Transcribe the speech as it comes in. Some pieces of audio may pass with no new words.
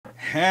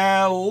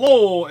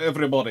Hello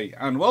everybody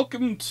and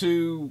welcome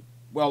to,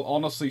 well,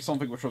 honestly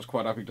something which I was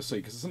quite happy to see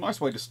because it's a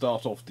nice way to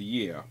start off the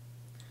year.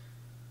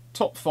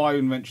 Top 5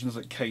 inventions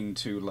that came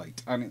too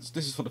late, and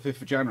this is for the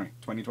 5th of January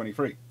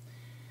 2023.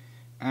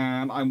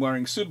 And I'm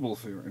wearing, suitable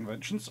for your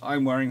inventions,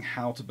 I'm wearing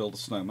How to Build a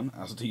Snowman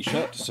as a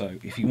t-shirt, so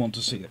if you want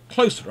to see a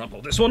closer up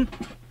of this one,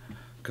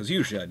 because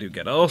usually I do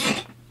get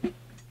asked,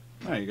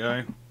 there you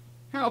go,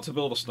 How to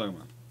Build a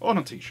Snowman on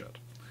a t-shirt.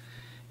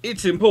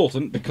 It's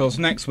important because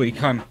next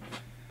week I'm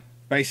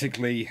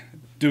basically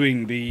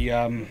doing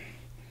the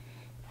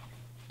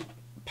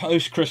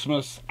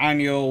post-Christmas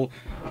annual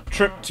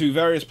trip to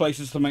various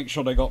places to make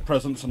sure they got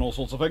presents and all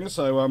sorts of things.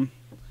 So,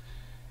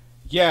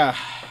 yeah,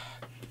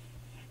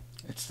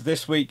 it's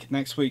this week.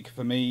 Next week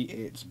for me,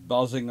 it's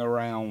buzzing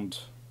around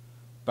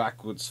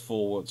backwards,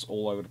 forwards,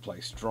 all over the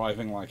place,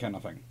 driving like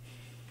anything.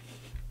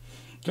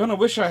 Gonna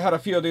wish I had a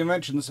few of the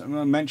inventions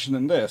mentioned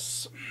in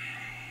this.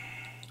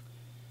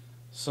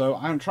 So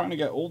I'm trying to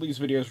get all these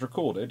videos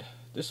recorded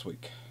this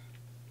week,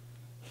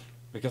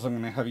 because I'm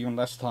going to have even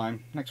less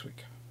time next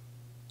week.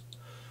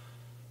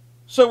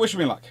 So wish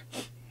me luck.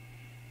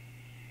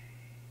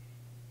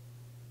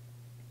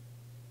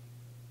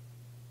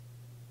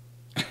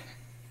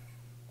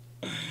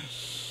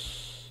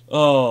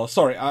 Oh,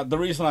 sorry. The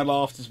reason I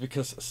laughed is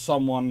because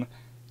someone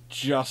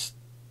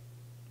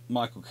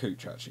Michael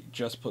Cooch actually,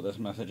 just put this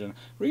message in.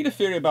 Read a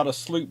theory about a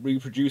sloop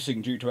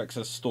reproducing due to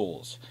excess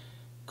stores.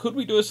 Could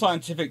we do a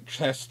scientific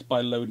test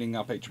by loading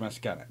up HMS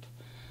Gannet?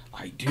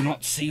 I do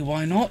not see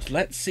why not.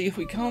 Let's see if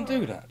we can't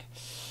do that.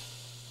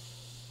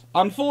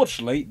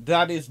 Unfortunately,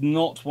 that is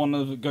not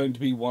going to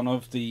be one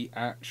of the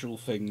actual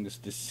things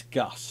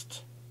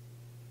discussed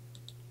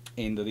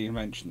in the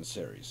Inventions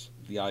series.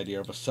 The idea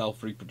of a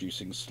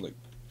self-reproducing sloop.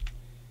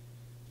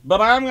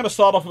 But I am going to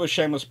start off with a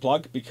shameless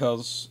plug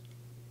because,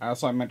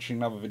 as I mentioned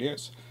in other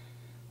videos,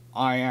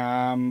 I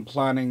am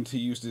planning to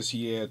use this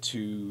year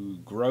to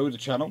grow the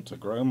channel, to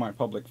grow my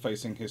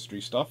public-facing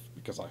history stuff,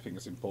 because I think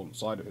it's an important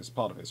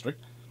part of history.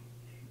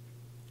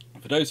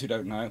 For those who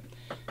don't know,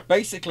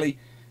 basically,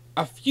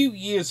 a few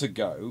years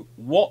ago,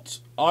 what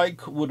I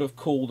would have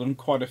called, and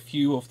quite a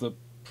few of the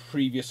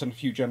previous and a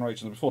few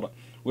generations before that,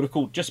 would have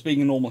called just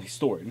being a normal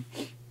historian,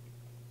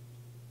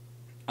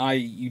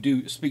 you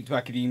do speak to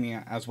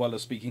academia as well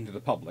as speaking to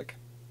the public,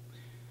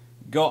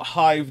 got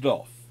hived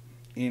off.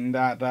 In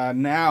that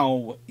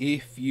now,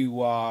 if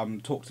you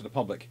talk to the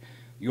public,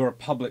 you're a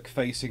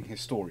public-facing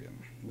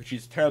historian, which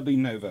is terribly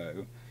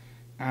nouveau,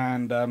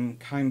 and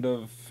kind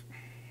of,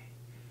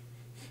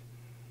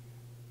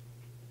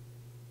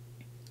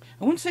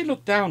 I wouldn't say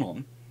looked down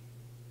on.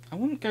 I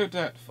wouldn't go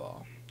that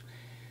far.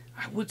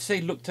 I would say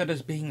looked at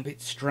as being a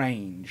bit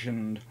strange,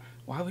 and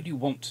why would you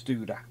want to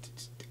do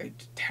that?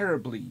 It's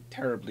terribly,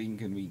 terribly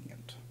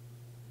inconvenient.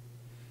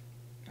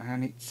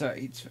 And it's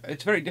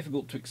very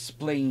difficult to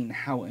explain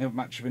how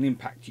much of an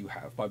impact you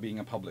have by being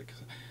a public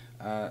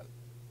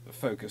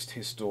focused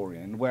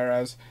historian.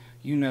 Whereas,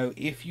 you know,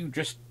 if you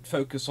just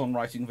focus on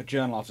writing for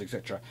journal articles,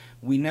 etc.,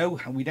 we know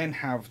how we then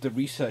have the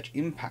research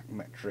impact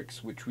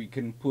metrics, which we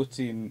can put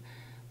in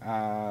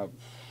the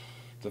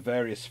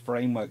various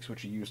frameworks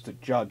which are used to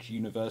judge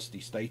university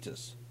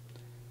status.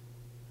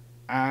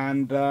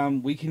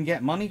 And we can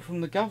get money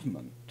from the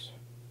government.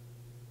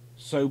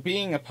 So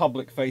being a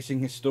public-facing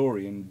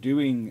historian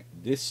doing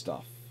this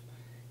stuff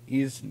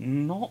is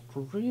not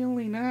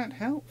really that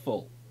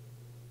helpful.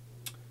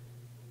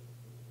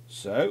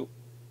 So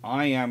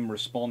I am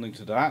responding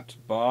to that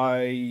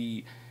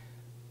by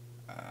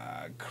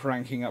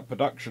cranking up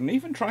production,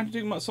 even trying to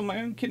do some of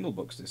my own Kindle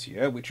books this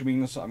year, which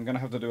means I'm going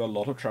to have to do a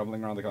lot of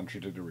travelling around the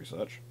country to do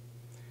research.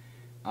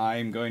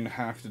 I'm going to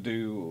have to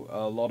do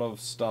a lot of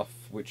stuff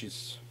which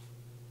is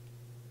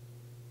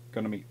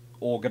going to be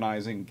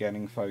organising,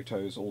 getting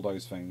photos, all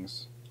those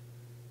things.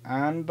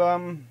 And,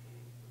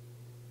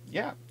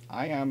 yeah,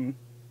 I am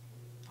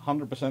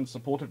 100%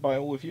 supported by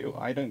all of you.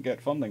 I don't get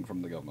funding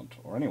from the government,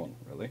 or anyone,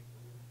 really.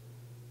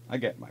 I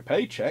get my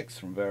paychecks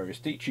from various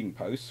teaching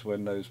posts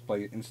when those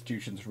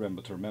institutions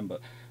remember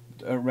that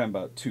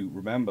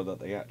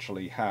they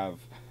actually have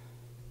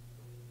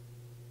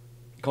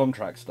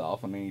contract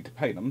staff and they need to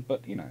pay them,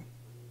 but, you know,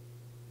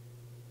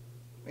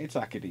 it's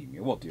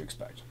academia, what do you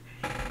expect?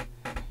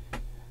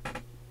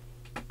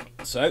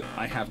 So,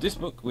 I have this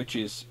book, which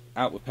is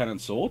out with pen and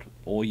sword,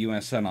 or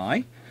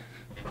USNI,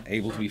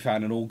 able to be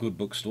found in all good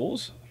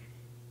bookstores.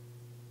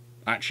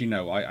 Actually,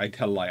 no, I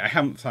tell a lie. I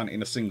haven't found it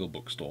in a single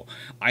bookstore.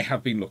 I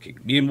have been looking.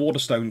 Me and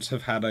Waterstones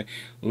have had a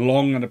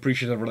long and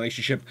appreciative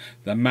relationship.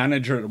 The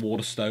manager at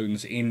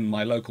Waterstones, in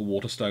my local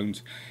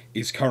Waterstones,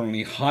 is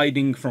currently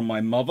hiding from my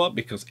mother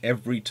because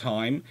every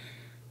time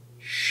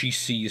she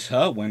sees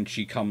her when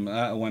she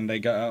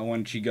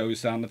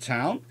goes down to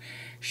town,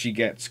 she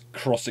gets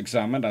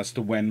cross-examined as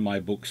to when my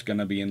book's going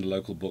to be in the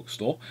local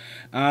bookstore.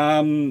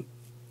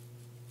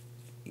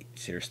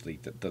 Seriously,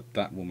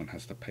 that woman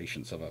has the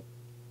patience of a...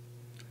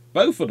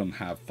 Both of them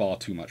have far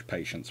too much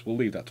patience. We'll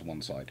leave that to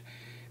one side.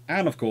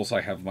 And, of course, I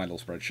have my little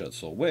Spreadshirt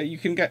store, where you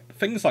can get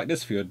things like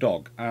this for your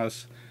dog,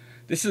 as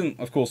This isn't,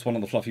 of course, one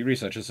of the fluffy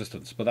research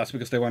assistants, but that's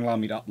because they won't allow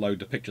me to upload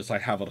the pictures I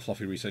have of the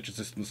fluffy research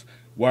assistants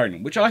wearing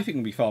them, which I think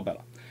would be far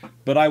better.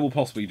 But I will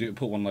possibly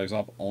put one of those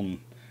up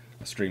on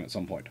a stream at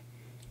some point.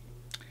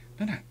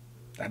 No,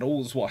 that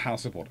all is what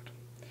House supported.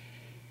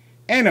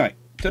 Anyway,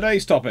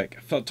 today's topic,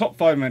 for top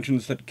 5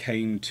 inventions that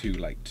came too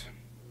late.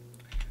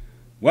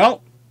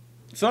 Well,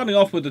 starting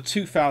off with the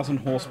 2,000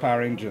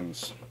 horsepower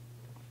engines.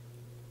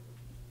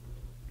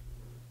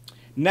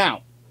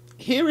 Now,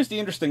 here is the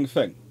interesting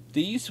thing.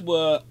 These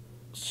were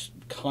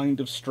kind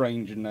of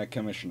strange in their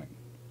commissioning,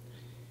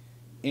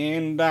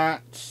 in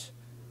that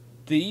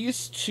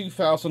these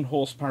 2,000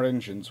 horsepower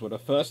engines were the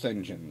first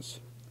engines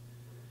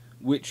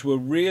which were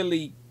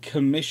really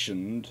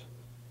commissioned,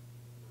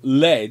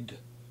 led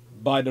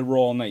by the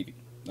Royal Navy.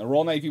 The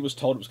Royal Navy was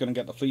told it was going to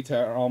get the Fleet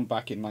Air Arm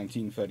back in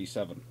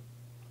 1937,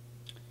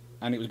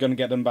 and it was going to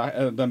get them back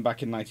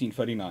in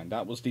 1939.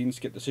 That was the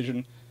Inskip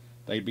decision.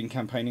 They'd been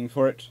campaigning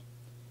for it,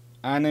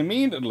 and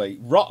immediately,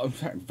 in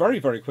fact, very,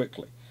 very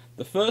quickly,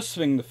 the first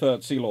thing the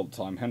Third Sea Lord at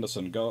the time,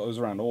 Henderson, goes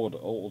around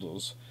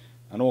orders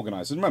and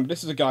organises. Remember,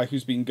 this is a guy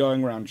who's been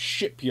going around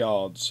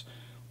shipyards,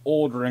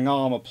 ordering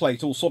armour,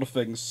 plate, all sort of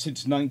things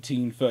since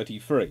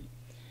 1933.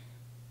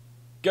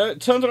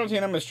 Turns around to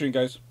the ministry and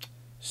goes,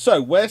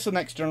 so, where's the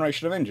next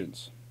generation of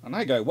engines? And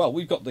I go, well,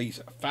 we've got these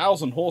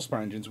 1,000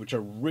 horsepower engines which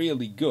are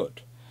really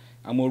good,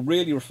 and we're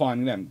really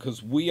refining them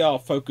because we are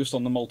focused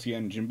on the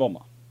multi-engine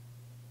bomber.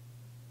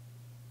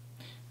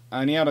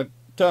 And he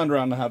turned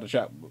around and had a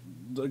chat,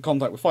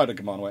 contact with Fighter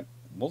Command, and went,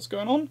 what's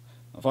going on?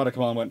 And Fighter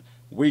Command went,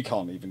 we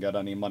can't even get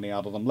any money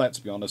out of them, let's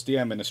be honest, the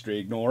Air Ministry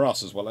ignore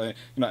us as well.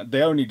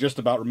 They only just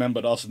about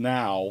remembered us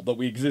now that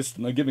we exist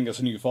and they're giving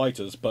us new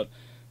fighters, but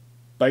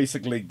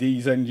basically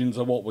these engines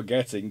are what we're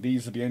getting.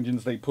 These are the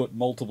engines they put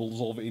multiples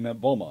of in a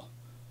bomber.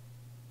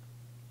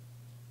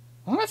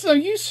 Well, that's no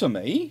use for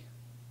me.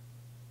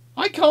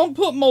 I can't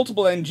put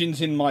multiple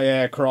engines in my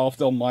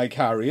aircraft on my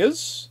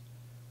carriers.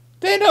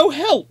 They're no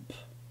help.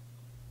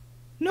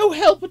 No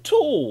help at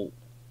all.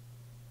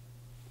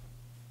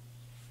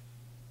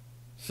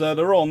 So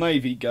the Royal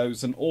Navy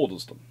goes and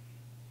orders them.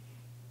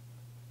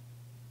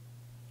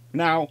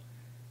 Now,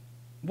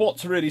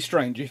 what's really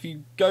strange, if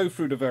you go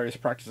through the various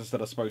practices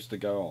that are supposed to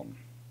go on,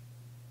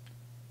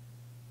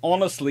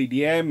 honestly,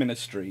 the Air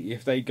Ministry,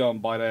 if they'd gone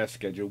by their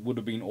schedule, would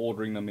have been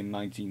ordering them in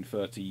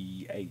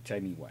 1938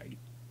 anyway.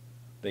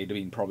 They'd have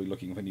been probably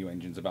looking for new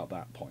engines about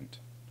that point.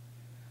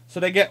 So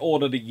they get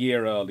ordered a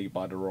year early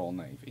by the Royal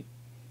Navy.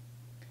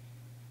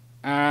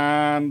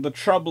 And the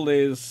trouble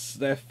is,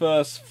 their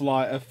first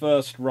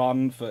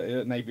run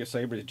for Navy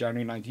Sabre is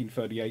January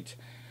 1938.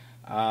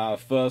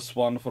 First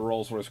one for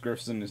Rolls-Royce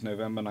Griffon is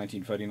November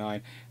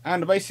 1939.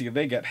 And basically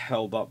they get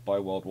held up by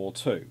World War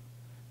II,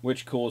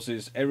 which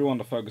causes everyone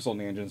to focus on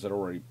the engines they're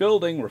already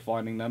building,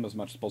 refining them as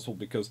much as possible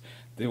because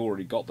they've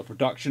already got the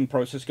production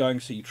process going,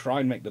 so you try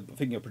and make the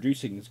thing you're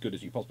producing as good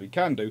as you possibly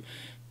can do,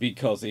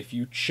 because if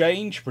you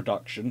change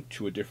production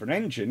to a different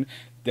engine,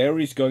 there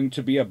is going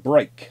to be a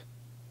break.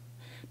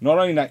 Not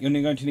only that, you're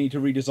going to need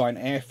to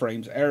redesign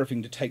airframes,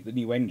 everything to take the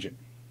new engine.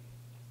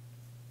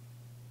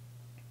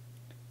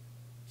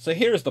 So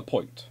here is the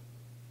point.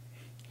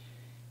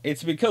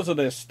 It's because of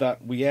this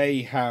that we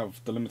have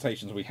the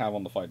limitations we have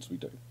on the fighters we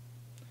do.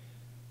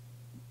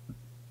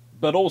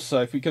 But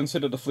also, if we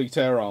consider the Fleet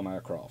Air Arm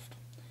aircraft,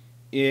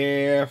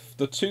 if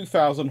the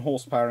 2,000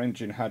 horsepower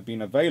engine had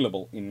been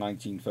available in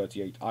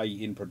 1938,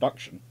 i.e. in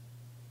production,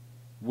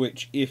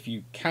 which if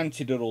you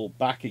canted it all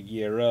back a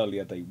year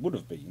earlier they would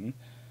have been,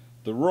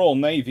 the Royal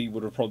Navy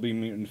would have probably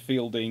been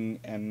fielding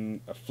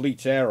a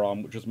Fleet Air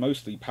Arm which was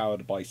mostly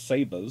powered by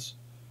Sabres,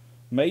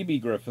 maybe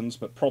Griffons,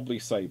 but probably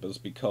Sabres,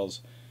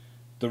 because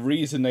the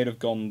reason they'd have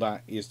gone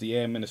that is the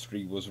Air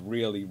Ministry was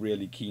really,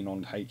 really keen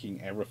on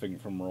taking everything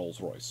from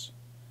Rolls-Royce.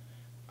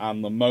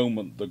 And the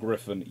moment the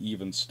Griffon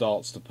even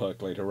starts to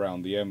percolate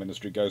around, the Air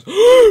Ministry goes,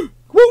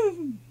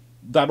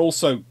 That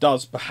also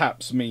does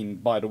perhaps mean,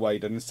 by the way,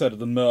 that instead of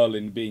the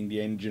Merlin being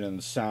the engine and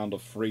the sound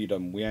of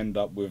freedom, we end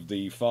up with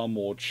the far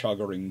more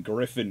chuggering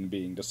Griffin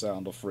being the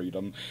sound of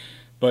freedom.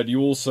 But you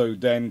also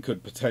then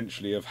could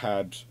potentially have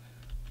had,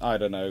 I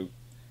don't know,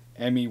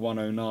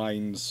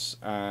 ME-109s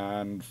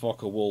and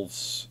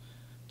Fokker-Wulfs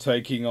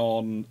taking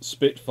on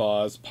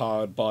Spitfires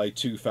powered by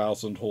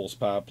 2,000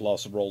 horsepower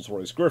plus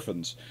Rolls-Royce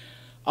Griffons.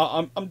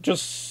 I'm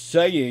just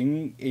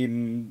saying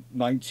in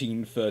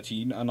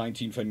 1913 and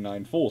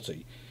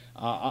 1939-40.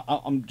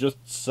 I'm just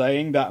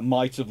saying that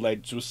might have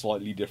led to a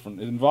slightly different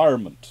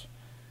environment.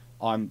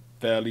 I'm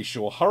fairly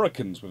sure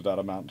Hurricanes with that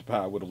amount of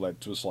power would have led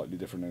to a slightly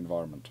different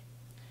environment.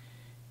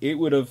 It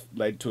would have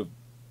led to a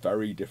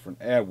very different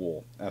air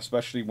war,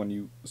 especially when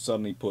you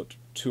suddenly put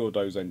 2 of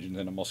those engines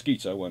in a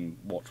Mosquito and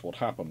watch what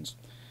happens.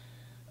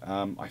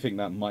 I think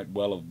that might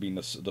well have been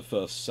the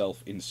first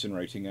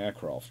self-incinerating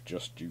aircraft,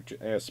 just due to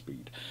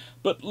airspeed.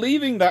 But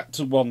leaving that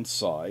to one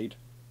side,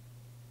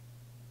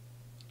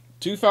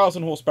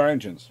 2,000 horsepower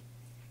engines.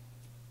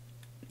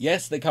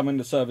 Yes, they come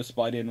into service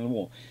by the end of the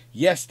war.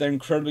 Yes, they're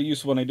incredibly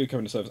useful when they do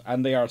come into service,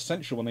 and they are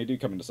essential when they do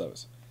come into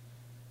service.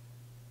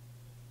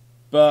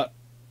 But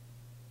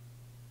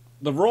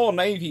the Royal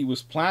Navy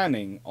was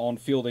planning on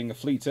fielding a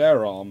fleet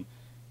air arm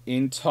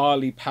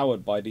entirely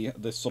powered by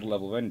this sort of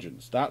level of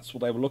engines. That's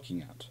what they were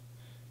looking at.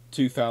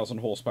 2,000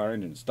 horsepower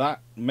engines.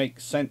 That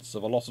makes sense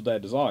of a lot of their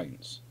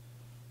designs.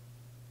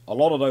 A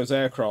lot of those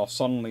aircraft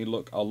suddenly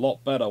look a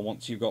lot better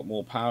once you've got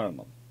more power in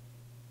them.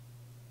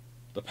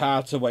 The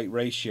power to weight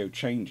ratio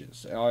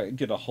changes. I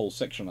did a whole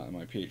section on that in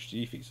my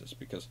PhD thesis,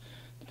 because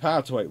the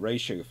power to weight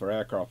ratio for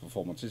aircraft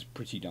performance is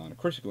pretty darn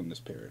critical in this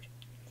period.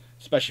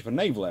 Especially for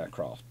naval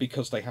aircraft,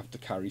 because they have to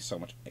carry so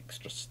much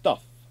extra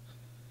stuff.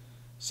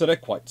 So they're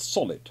quite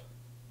solid.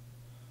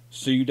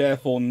 So you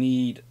therefore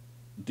need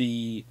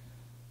the,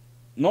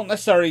 not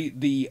necessarily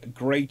the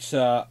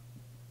greater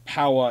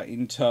power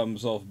in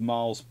terms of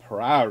miles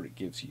per hour it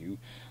gives you,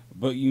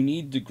 but you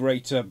need the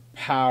greater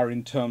power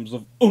in terms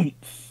of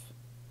oomph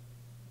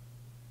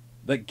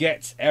that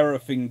gets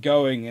everything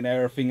going and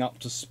everything up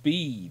to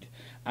speed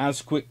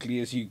as quickly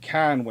as you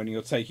can when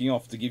you're taking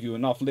off, to give you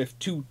enough lift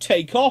to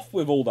take off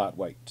with all that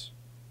weight.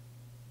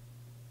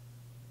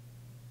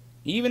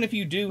 Even if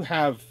you do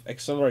have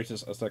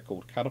accelerators, as they're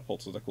called,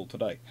 catapults as they're called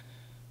today,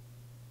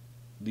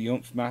 the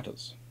oomph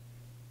matters.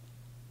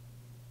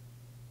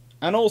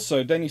 And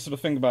also, then you sort of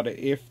think about it,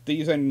 if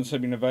these engines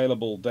have been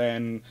available,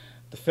 then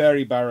the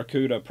Fairey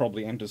Barracuda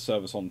probably enters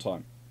service on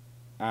time.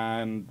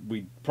 And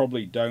we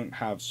probably don't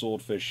have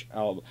Swordfish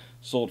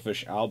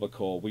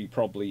Albacore, we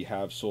probably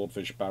have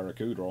Swordfish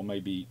Barracuda, or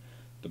maybe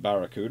the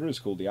Barracuda is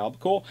called the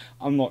Albacore,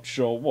 I'm not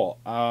sure what.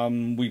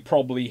 We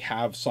probably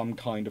have some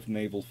kind of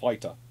naval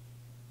fighter.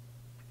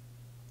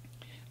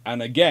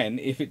 And again,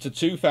 if it's a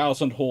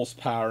 2,000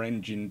 horsepower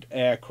engined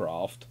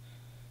aircraft,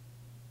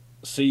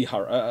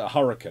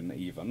 Hurricane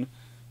even,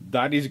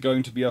 that is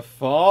going to be a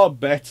far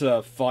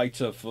better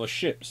fighter for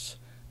ships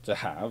to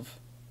have,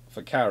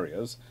 for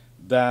carriers,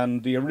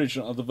 than the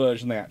original, the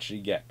version they actually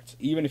get,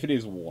 even if it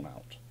is worn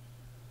out.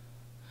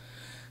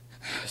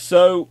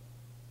 So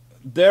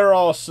there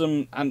are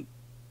some, and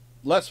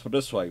let's put it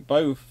this way,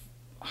 both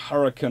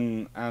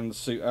Hurricane and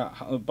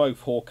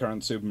both Hawker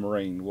and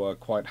Supermarine were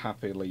quite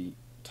happily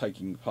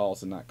taking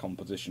part in that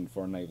competition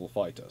for a naval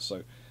fighter.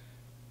 So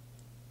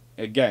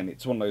again,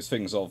 it's one of those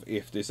things of,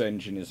 if this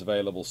engine is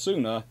available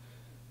sooner,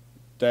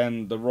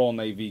 then the Royal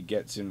Navy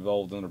gets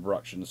involved in the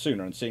production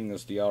sooner, and seeing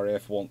as the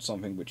RAF wants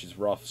something which is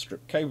rough,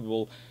 strip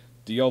capable,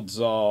 the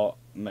odds are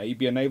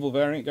maybe a naval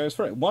variant goes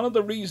for it. One of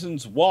the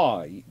reasons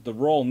why the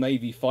Royal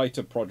Navy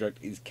fighter project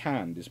is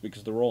canned is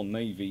because the Royal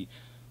Navy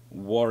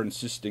were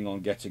insisting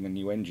on getting a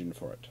new engine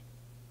for it.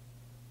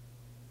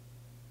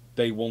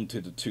 They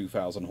wanted a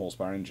 2,000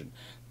 horsepower engine.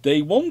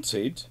 They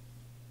wanted,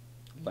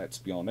 let's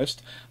be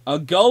honest, a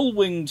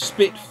gull-winged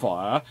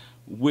Spitfire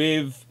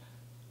with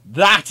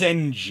that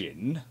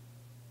engine,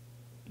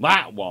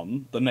 that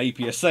one, the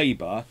Napier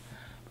Sabre,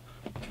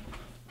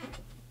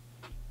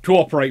 to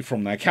operate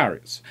from their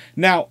carriers.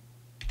 Now,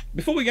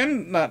 before we get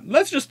into that,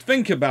 let's just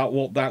think about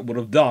what that would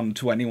have done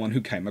to anyone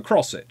who came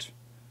across it.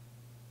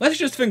 Let's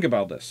just think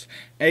about this.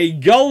 A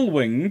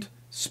gull-winged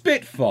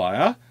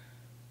Spitfire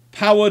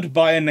powered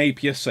by a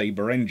Napier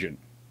Sabre engine.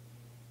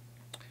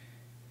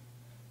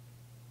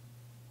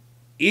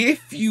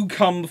 If you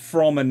come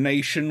from a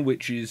nation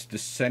which is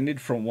descended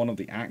from one of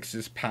the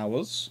Axis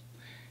powers,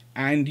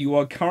 and you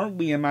are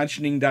currently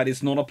imagining that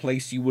is not a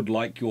place you would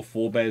like your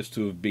forebears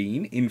to have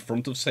been in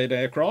front of said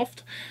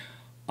aircraft,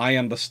 I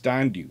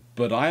understand you,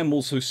 but I am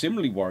also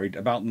similarly worried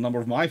about the number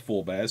of my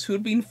forebears who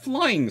had been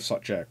flying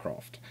such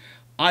aircraft.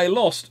 I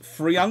lost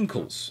 3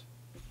 uncles.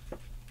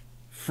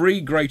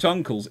 3 great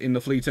uncles in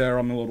the Fleet Air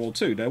Arm in World War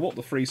II. They're what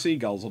the 3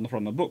 seagulls on the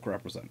front of the book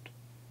represent.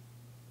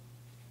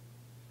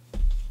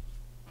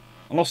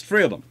 I lost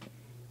 3 of them.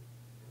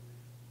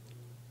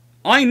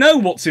 I know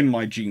what's in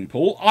my gene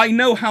pool. I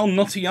know how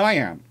nutty I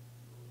am.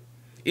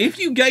 If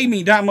you gave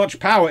me that much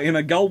power in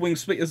a gull-wing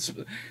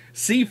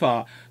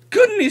Seafire,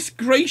 goodness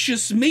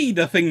gracious me,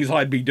 the things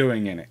I'd be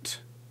doing in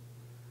it.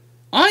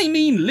 I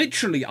mean,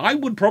 literally, I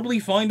would probably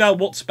find out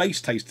what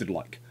space tasted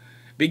like.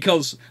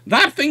 Because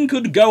that thing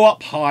could go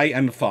up high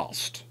and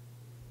fast.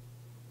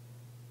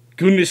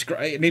 Goodness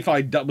gracious, and if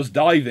I was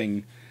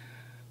diving,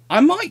 I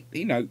might,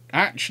 you know,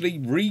 actually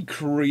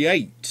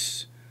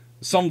recreate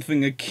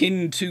something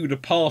akin to the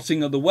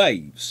parting of the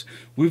waves,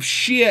 with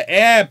sheer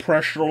air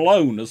pressure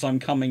alone as I'm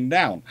coming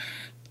down.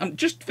 I'm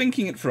just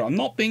thinking it through. I'm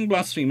not being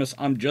blasphemous,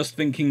 I'm just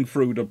thinking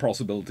through the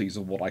possibilities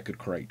of what I could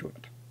create with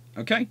it.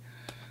 Okay?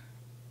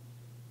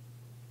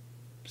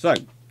 So,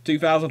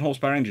 2,000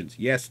 horsepower engines.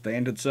 Yes, they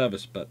entered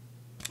service, but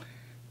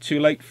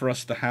too late for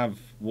us to have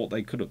what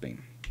they could have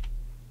been.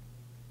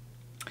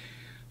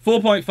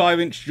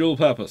 4.5-inch dual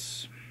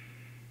purpose.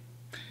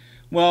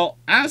 Well,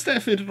 as they're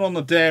fitted on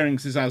the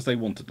Darings is as they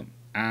wanted them.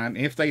 And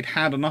if they'd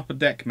had an upper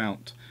deck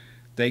mount,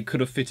 they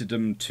could have fitted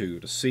them to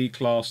the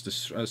C-class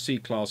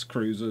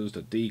cruisers,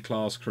 the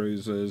D-class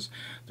cruisers,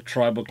 the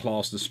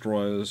Tribal-class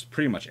destroyers.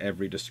 Pretty much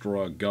every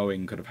destroyer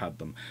going could have had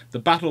them. The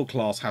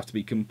Battle-class have to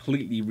be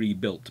completely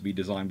rebuilt to be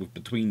designed with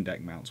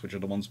between-deck mounts, which are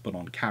the ones put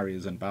on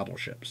carriers and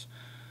battleships.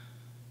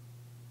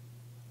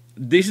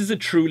 This is a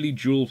truly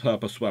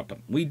dual-purpose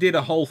weapon. We did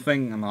a whole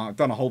thing, and I've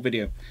done a whole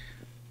video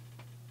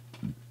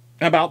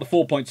about the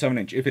 4.7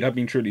 inch, if it had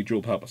been truly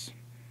dual purpose,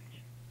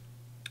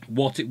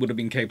 what it would have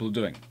been capable of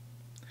doing,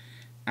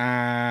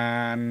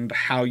 and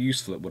how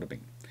useful it would have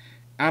been.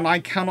 And I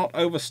cannot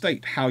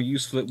overstate how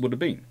useful it would have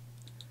been.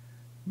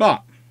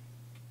 But,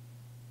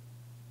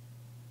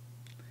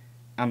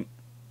 and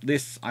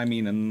this I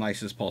mean in the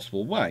nicest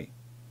possible way,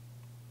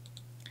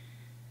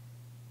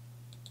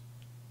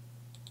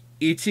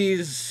 it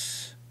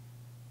is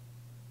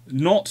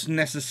not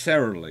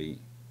necessarily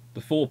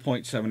the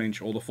 4.7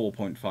 inch or the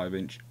 4.5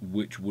 inch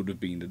which would have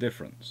been the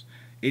difference.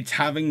 It's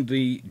having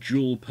the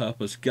dual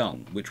purpose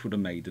gun which would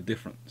have made the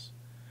difference.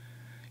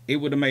 It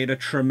would have made a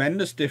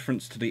tremendous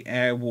difference to the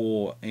air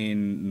war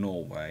in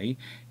Norway.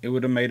 It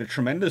would have made a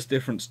tremendous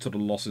difference to the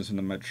losses in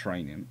the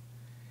Mediterranean.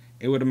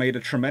 It would have made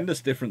a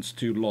tremendous difference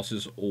to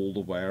losses all the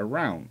way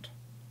around.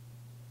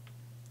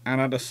 And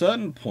at a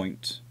certain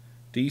point,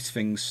 these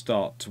things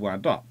start to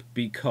add up,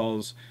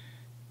 because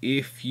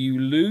if you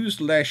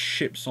lose less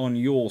ships on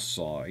your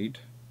side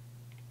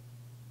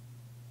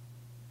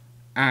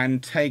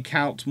and take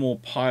out more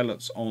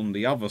pilots on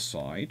the other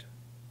side,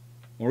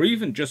 or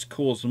even just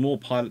cause more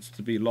pilots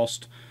to be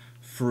lost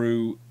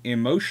through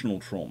emotional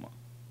trauma,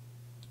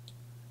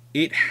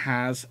 it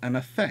has an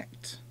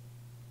effect.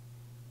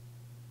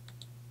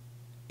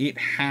 It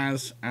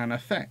has an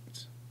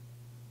effect.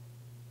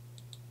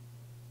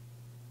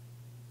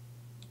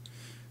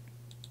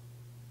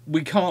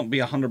 We can't be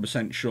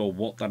 100% sure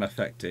what that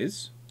effect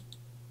is.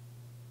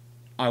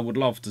 I would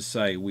love to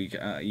say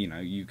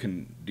you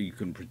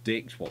can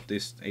predict what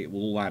it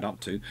will all add up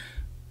to,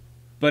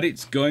 but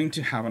it's going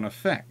to have an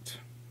effect.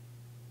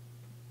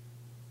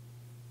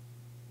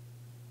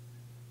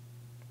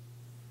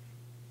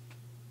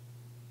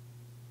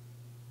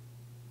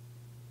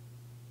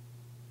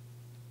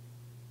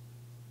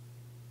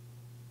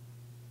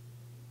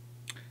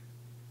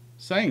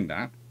 Saying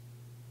that,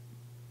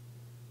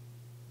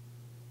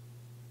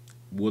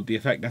 would the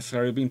effect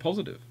necessarily have been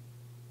positive?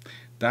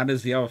 That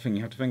is the other thing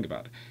you have to think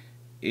about.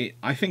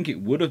 I think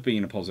it would have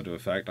been a positive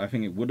effect. I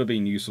think it would have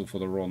been useful for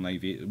the Royal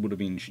Navy. It would have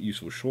been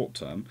useful short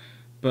term,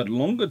 but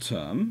longer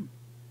term,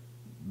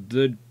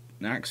 the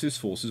Axis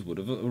forces would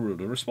have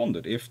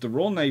responded. If the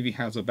Royal Navy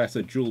has a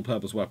better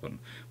dual-purpose weapon,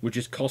 which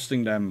is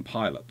costing them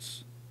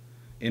pilots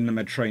in the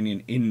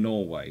Mediterranean, in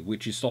Norway,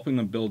 which is stopping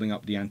them building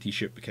up the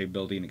anti-ship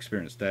capability and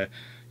experience that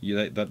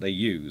they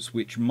use,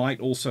 which might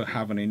also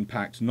have an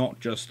impact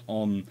not just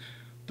on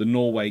the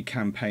Norway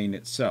campaign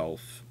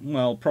itself,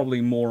 well,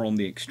 probably more on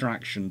the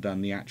extraction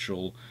than the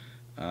actual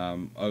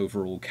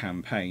overall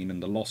campaign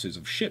and the losses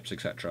of ships,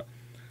 etc.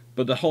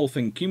 But the whole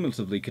thing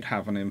cumulatively could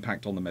have an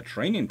impact on the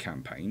Mediterranean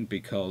campaign,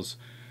 because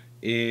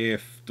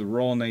if the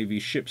Royal Navy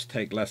ships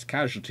take less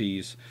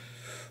casualties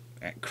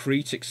at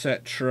Crete,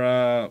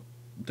 etc.,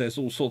 there's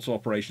all sorts of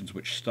operations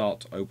which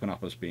start to open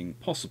up as being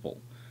possible.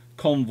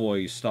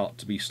 Convoys start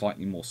to be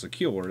slightly more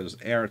secure as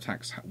air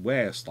attacks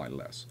wear slightly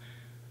less.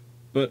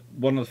 But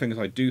one of the things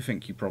I do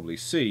think you probably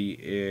see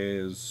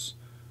is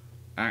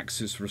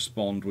Axis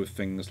respond with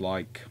things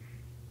like,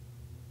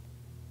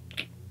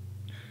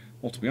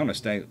 well, to be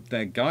honest,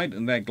 their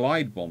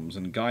glide bombs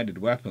and guided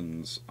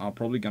weapons are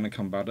probably going to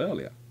come about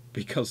earlier,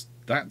 because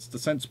that's the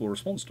sensible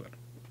response to it.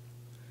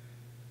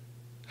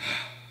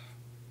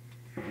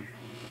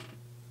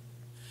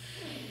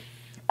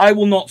 I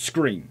will not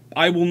scream.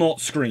 I will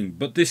not scream,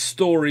 but this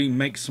story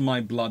makes my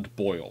blood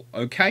boil,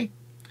 okay?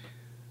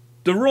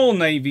 The Royal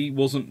Navy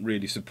wasn't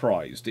really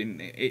surprised.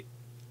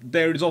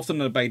 There is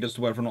often a debate as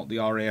to whether or not the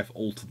RAF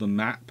altered the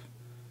map,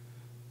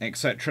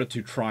 etc.,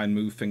 to try and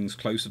move things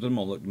closer to them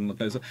or look them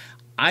closer.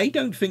 I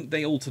don't think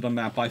they altered a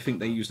map. I think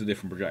they used a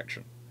different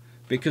projection.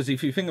 Because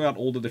if you think about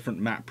all the different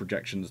map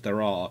projections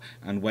there are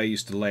and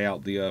ways to lay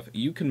out the Earth,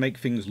 you can make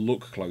things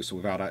look closer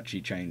without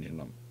actually changing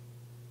them.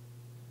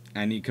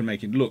 And you can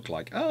make it look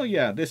like, oh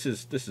yeah, this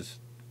is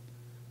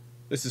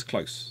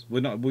close.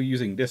 We're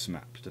using this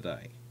map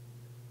today.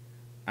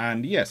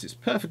 And yes, it's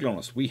perfectly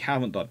honest, we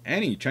haven't done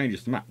any changes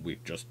to the map.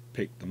 We've just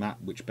picked the map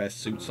which best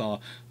suits our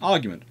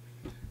argument.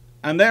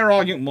 And their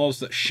argument was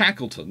that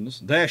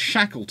they're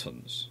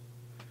Shackletons.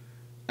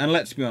 And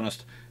let's be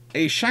honest,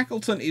 a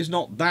Shackleton is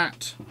not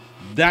that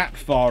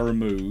far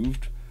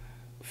removed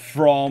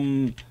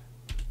from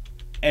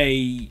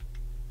a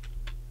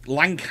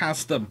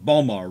Lancaster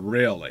bomber,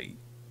 really.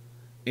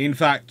 In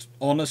fact,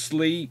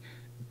 honestly,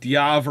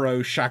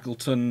 Diavro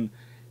Shackleton,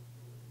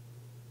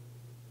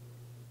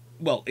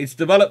 well, it's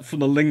developed from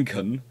the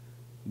Lincoln,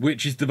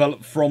 which is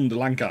developed from the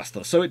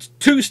Lancaster. So it's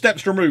 2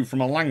 steps removed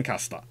from a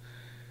Lancaster.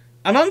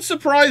 And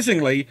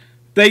unsurprisingly,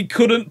 they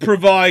couldn't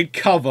provide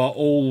cover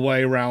all the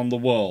way around the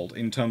world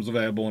in terms of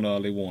airborne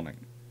early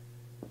warning.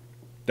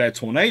 Their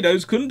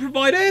Tornadoes couldn't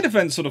provide air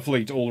defense for the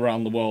fleet all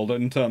around the world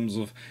in terms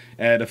of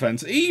air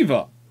defense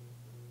either.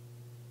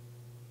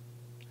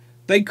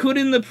 They could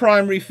in the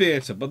primary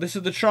theatre, but this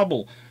is the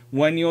trouble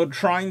when you're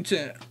trying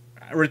to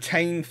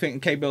retain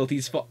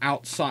capabilities for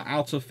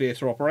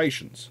out-of-theatre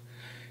operations.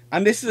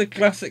 And this is a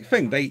classic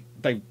thing. They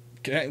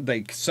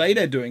say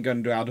they're going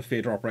to do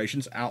out-of-theatre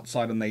operations,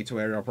 outside of NATO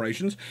area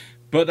operations,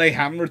 but they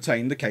haven't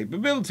retained the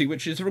capability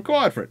which is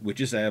required for it,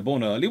 which is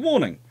airborne early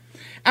warning.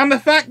 And the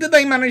fact that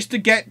they managed to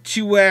get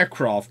 2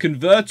 aircraft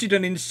converted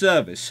and in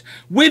service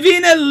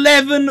within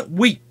 11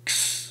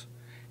 weeks,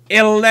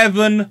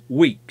 11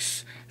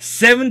 weeks,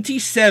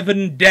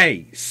 77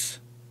 days,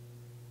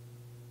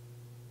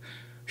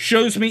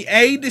 shows me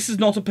A, this is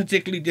not a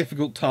particularly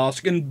difficult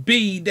task, and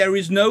B, there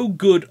is no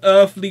good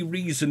earthly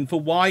reason for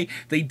why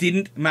they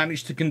didn't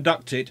manage to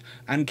conduct it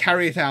and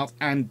carry it out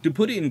and to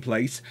put it in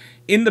place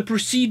in the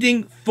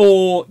preceding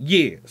 4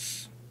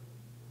 years.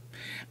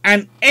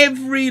 And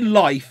every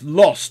life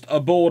lost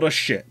aboard a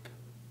ship,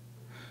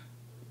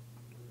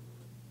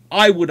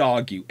 I would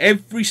argue,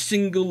 every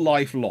single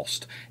life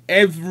lost,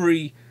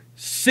 every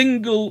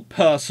single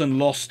person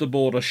lost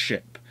aboard a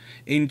ship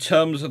in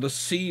terms of the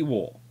sea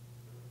war,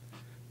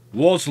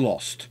 was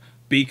lost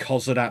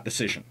because of that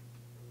decision.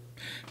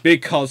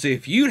 Because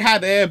if you'd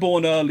had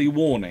airborne early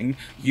warning,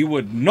 you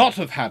would not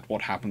have had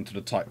what happened to the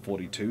Type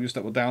 42s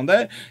that were down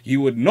there. You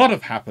would not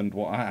have happened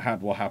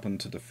what happened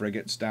to the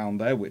frigates down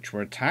there, which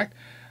were attacked.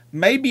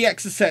 Maybe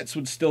Exocets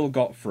would still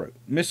got through.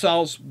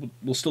 Missiles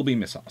will still be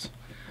missiles.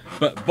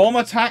 But bomb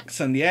attacks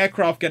and the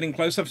aircraft getting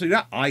close enough to do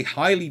that, I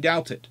highly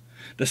doubt it.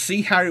 The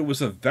Sea Harrier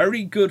was a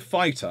very good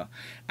fighter,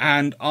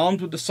 and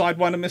armed with the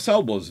Sidewinder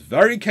missile was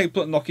very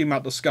capable of knocking him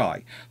out the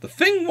sky. The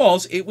thing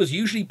was, it was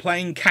usually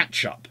playing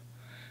catch-up,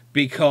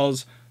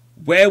 because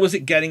where was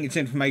it getting its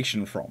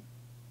information from?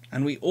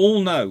 And we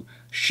all know,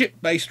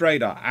 ship-based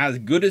radar, as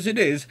good as it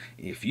is,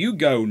 if you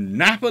go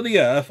nap of the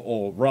earth,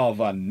 or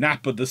rather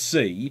nap of the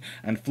sea,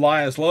 and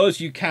fly as low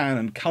as you can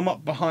and come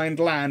up behind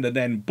land and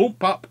then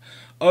bump up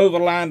over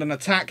land and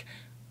attack,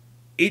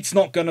 it's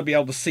not going to be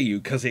able to see you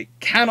because it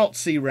cannot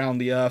see around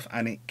the earth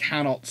and it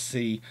cannot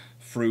see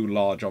through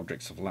large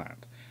objects of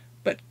land.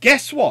 But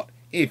guess what?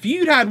 If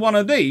you'd had one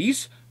of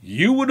these,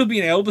 you would have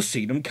been able to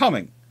see them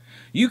coming.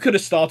 You could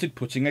have started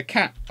putting a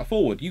cat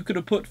forward. You could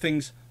have put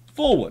things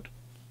forward.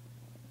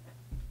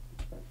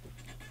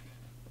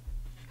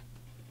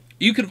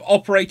 You could have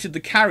operated the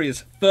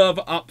carriers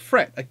further up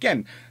threat.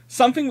 Again,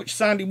 something which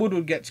Sandy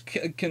Woodward gets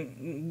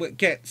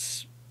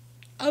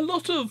a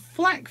lot of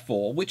flack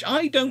for, which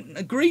I don't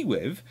agree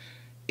with,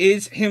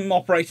 is him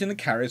operating the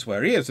carriers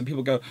where he is. And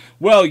people go,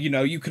 well, you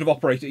know, you'd have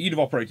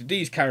operated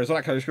these carriers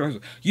or that carrier.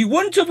 You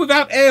wouldn't have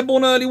without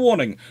airborne early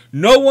warning.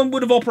 No one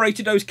would have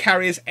operated those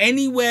carriers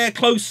anywhere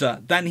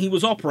closer than he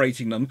was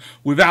operating them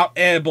without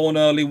airborne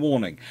early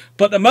warning.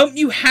 But the moment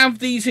you have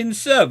these in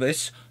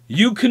service,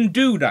 you can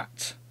do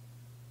that.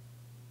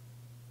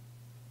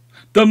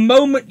 The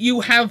moment you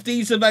have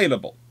these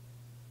available.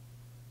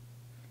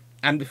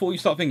 And before you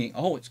start thinking,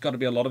 oh, it's got to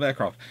be a lot of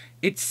aircraft,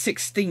 it's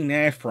 16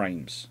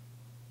 airframes.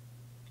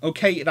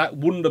 Okay, that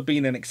wouldn't have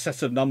been an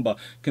excessive number,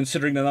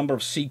 considering the number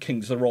of Sea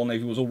Kings the Royal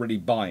Navy was already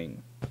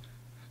buying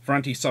for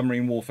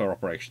anti-submarine warfare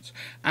operations.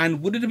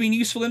 And would it have been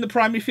useful in the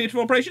primary theatre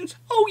of operations?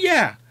 Oh,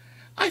 yeah.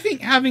 I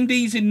think having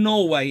these in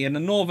Norway in the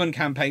Northern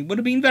campaign would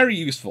have been very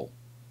useful.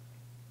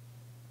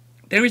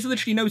 There is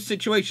literally no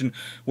situation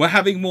where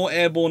having more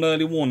airborne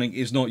early warning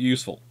is not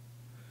useful.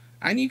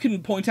 And you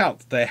can point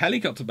out they're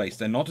helicopter based.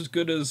 They're not as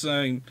good as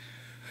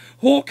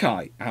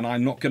Hawkeye. And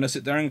I'm not going to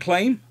sit there and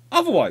claim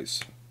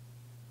otherwise.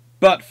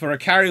 But for a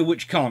carrier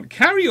which can't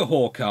carry a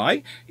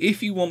Hawkeye,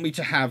 if you want me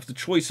to have the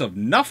choice of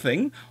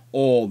nothing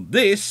or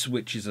this,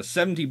 which is a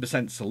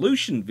 70%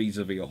 solution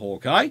vis-a-vis a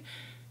Hawkeye,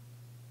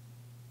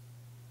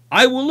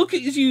 I will look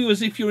at you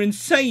as if you're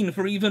insane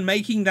for even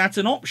making that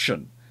an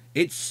option.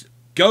 It's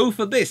go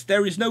for this.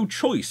 There is no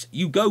choice.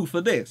 You go for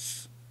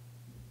this.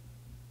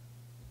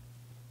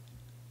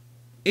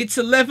 It's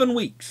 11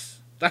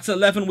 weeks. That's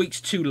 11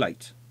 weeks too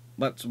late.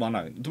 That's, well,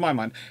 no, to my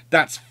mind,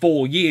 that's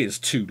 4 years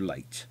too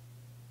late.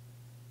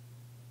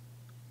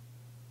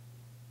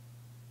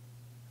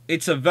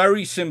 It's a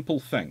very simple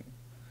thing.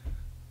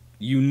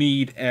 You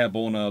need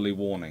airborne early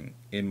warning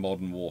in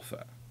modern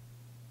warfare.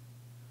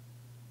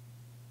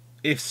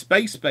 If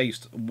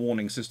space-based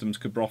warning systems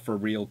could offer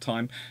real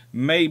time,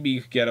 maybe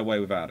you could get away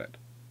without it.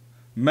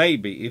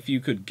 Maybe if you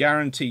could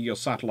guarantee your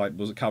satellite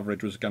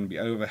coverage was going to be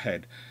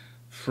overhead,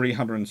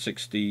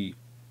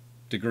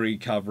 360-degree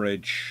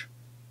coverage,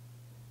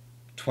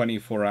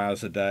 24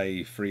 hours a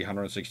day,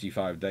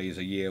 365 days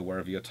a year,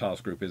 wherever your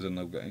task group is in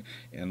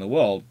the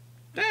world,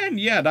 then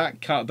yeah,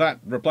 that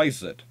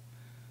replaces it.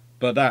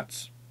 But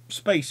that's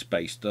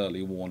space-based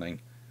early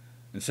warning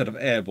instead of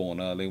airborne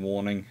early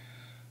warning.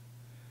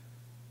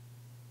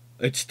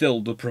 It's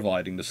still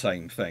providing the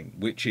same thing,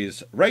 which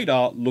is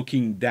radar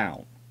looking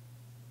down.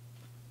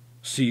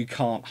 So you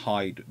can't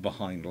hide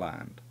behind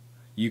land.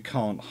 You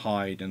can't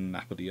hide in the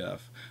map of the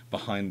Earth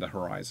behind the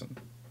horizon.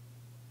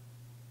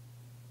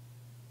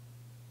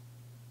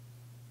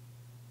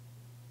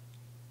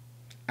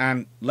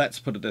 And let's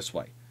put it this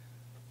way.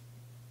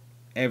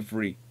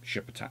 Every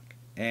ship attack,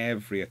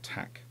 every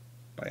attack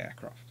by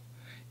aircraft,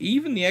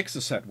 even the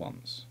Exocet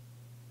ones,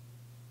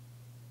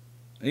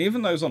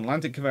 even those on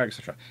Atlantic Conveyor,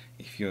 etc.,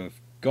 if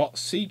you've got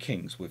Sea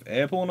Kings with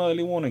airborne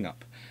early warning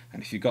up,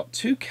 and if you've got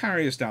 2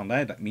 carriers down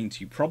there, that means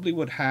you probably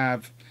would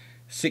have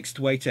 6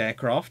 to 8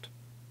 aircraft,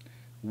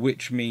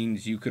 which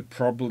means you could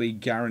probably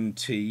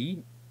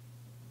guarantee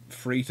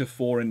 3 to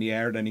 4 in the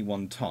air at any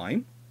one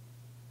time.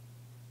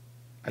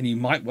 And you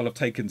might well have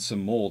taken some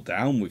more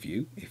down with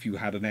you if you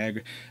had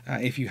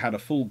if you had a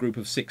full group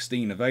of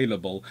 16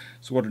 available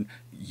squadron.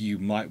 You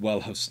might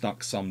well have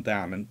snuck some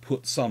down and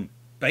put some,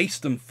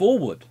 based them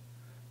forward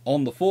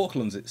on the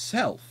Falklands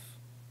itself.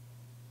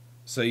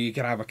 So you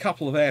can have a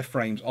couple of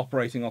airframes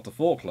operating off the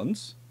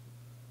Falklands,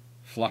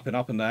 flapping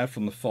up in there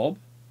from the FOB,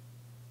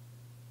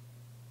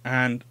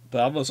 and the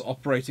others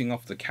operating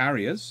off the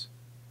carriers,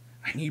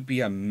 and you'd be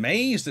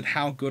amazed at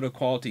how good a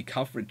quality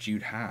coverage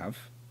you'd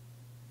have.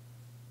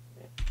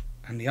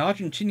 And the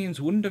Argentinians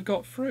wouldn't have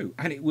got through,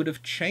 and it would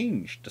have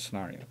changed the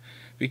scenario,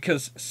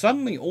 because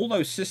suddenly all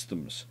those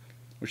systems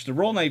which the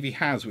Royal Navy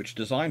has, which are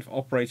designed for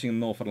operating in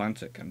the North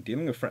Atlantic and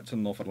dealing with threats in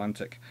the North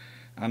Atlantic,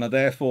 and are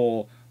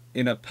therefore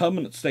in a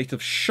permanent state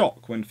of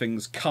shock when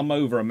things come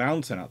over a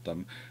mountain at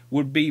them,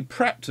 would be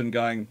prepped and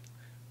going,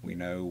 we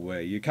know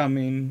where you're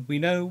coming, we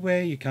know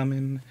where you're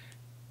coming,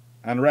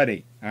 and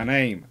ready, and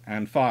aim,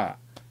 and fire.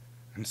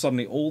 And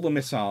suddenly all the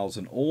missiles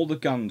and all the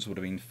guns would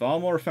have been far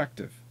more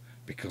effective,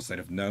 because they'd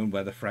have known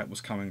where the threat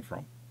was coming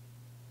from.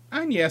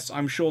 And yes,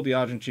 I'm sure the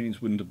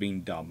Argentinians wouldn't have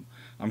been dumb.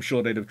 I'm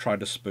sure they'd have tried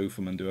to spoof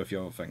them and do a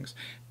few other things.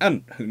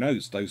 And who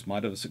knows, those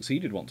might have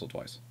succeeded once or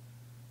twice.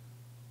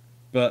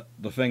 But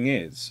the thing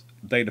is,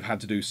 they'd have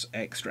had to do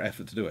extra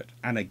effort to do it.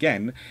 And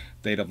again,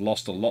 they'd have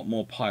lost a lot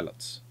more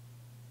pilots,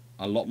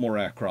 a lot more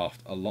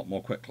aircraft, a lot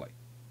more quickly.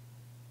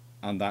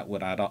 And that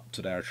would add up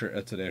to their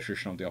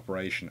attrition of the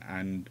operation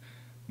and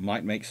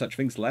might make such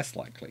things less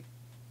likely.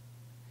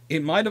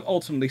 It might have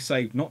ultimately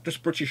saved not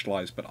just British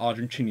lives, but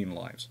Argentinian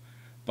lives,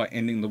 by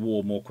ending the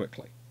war more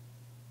quickly.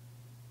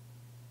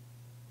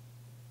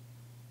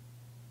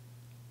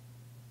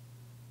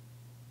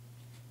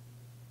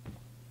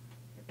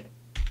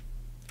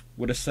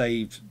 Would have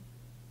saved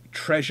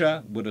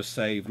treasure, would have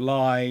saved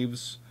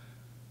lives.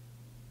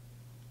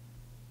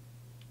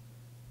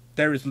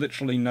 There is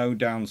literally no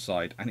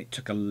downside, and it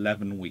took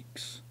 11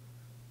 weeks,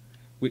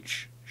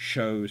 which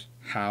shows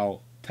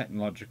how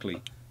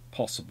technologically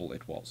possible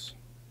it was.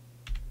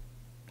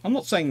 I'm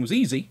not saying it was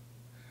easy,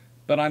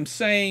 but I'm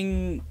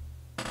saying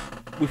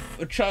with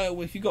a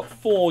child, if you've got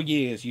 4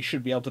 years, you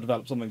should be able to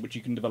develop something which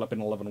you can develop in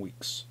 11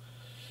 weeks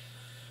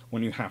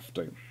when you have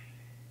to.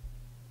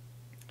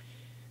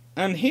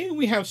 And here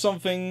we have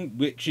something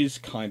which is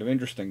kind of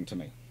interesting to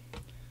me.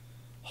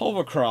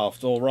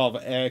 Hovercraft, or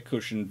rather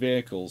air-cushioned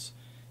vehicles,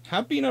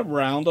 have been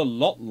around a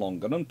lot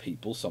longer than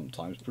people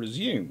sometimes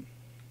presume.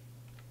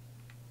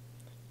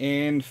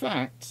 In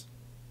fact,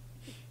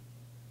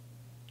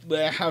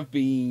 there have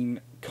been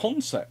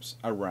concepts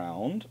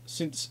around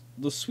since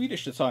the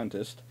Swedish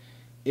scientist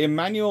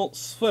Emanuel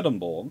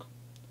Swedenborg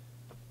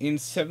in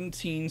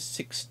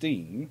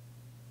 1716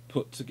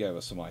 put together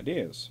some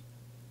ideas.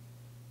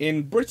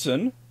 In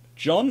Britain,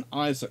 John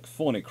Isaac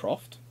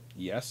Thornycroft,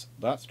 yes,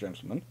 that's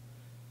gentleman,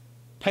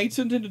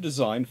 patented a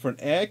design for an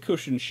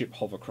air-cushioned ship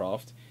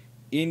hovercraft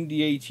in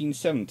the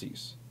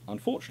 1870s.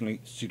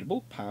 Unfortunately,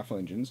 suitable, powerful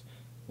engines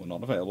were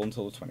not available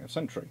until the 20th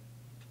century.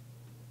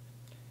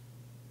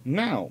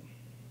 Now,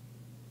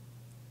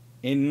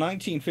 in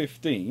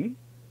 1915,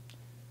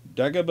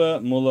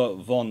 Dagobert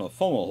Müller von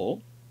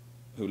Fomalhaut,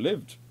 who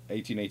lived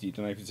 1880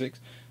 to 1956,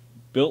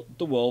 built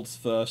the world's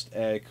first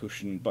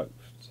air-cushioned boat,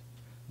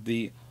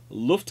 the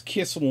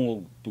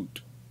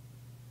Luftkisselboot,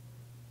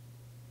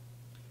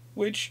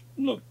 which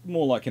looked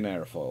more like an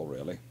aerofoil,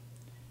 really.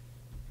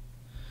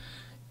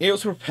 It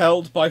was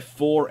propelled by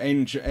 4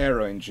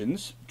 aero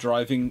engines,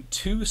 driving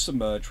 2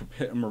 submerged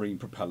marine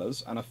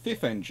propellers and a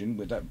 5th engine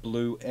that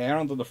blew air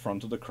under the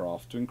front of the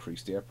craft to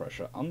increase the air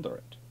pressure under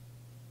it.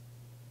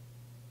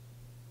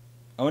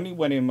 Only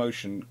when in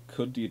motion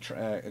could the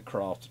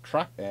aircraft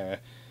trap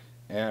air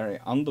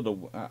under the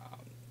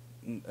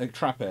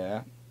trap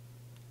air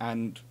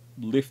and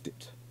lift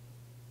it.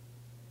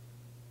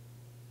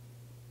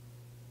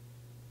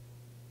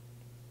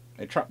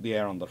 It trapped the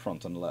air on the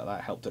front and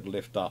that helped it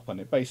lift up, and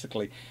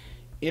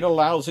it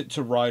allows it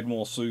to ride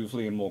more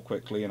smoothly and more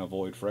quickly and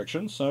avoid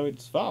friction, so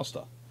it's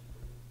faster.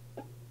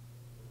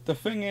 The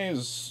thing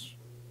is,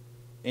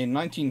 in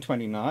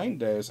 1929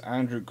 there's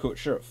Andrew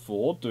Kutcher at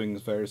Ford doing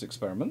various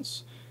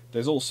experiments.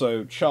 There's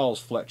also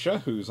Charles Fletcher,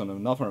 who's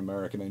another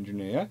American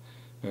engineer,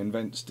 who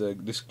invents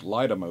this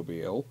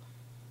glidermobile.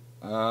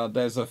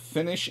 There's a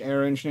Finnish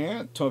air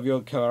engineer,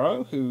 Toivio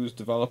Karo, who's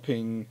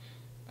developing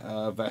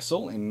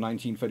vessel in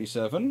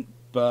 1937,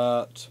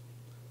 but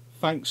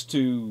thanks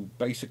to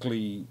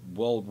basically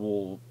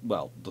the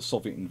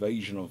Soviet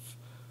invasion of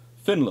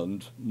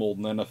Finland more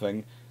than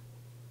anything,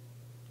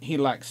 he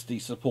lacks the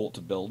support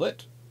to build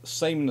it.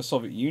 Same in the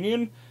Soviet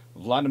Union.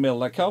 Vladimir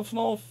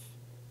Lekhovnov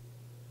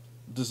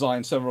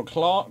designed several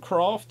Clarke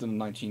craft in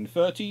the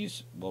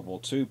 1930s. World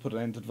War II put an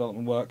end to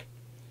development work.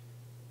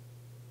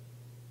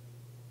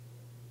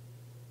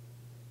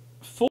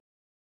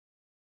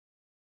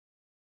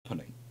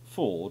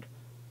 Ford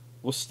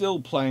was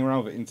still playing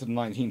around with it into the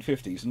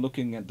 1950s and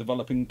looking at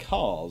developing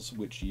cars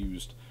which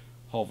used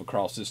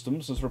hovercraft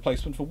systems as a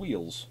replacement for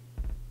wheels.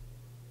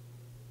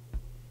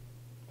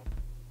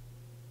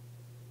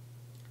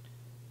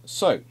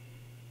 So,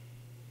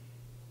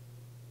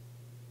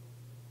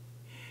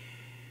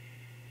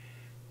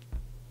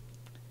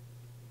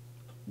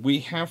 we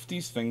have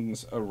these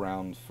things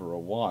around for a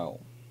while.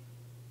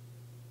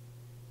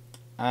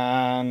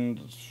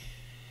 And,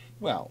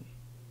 well,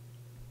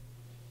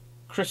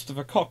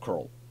 Christopher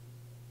Cockerell,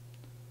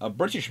 a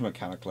British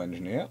mechanical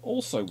engineer,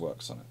 also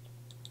works on it.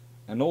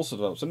 And also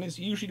develops, and is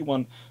usually the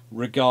one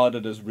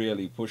regarded as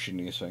really pushing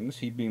these things.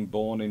 He'd been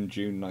born in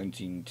June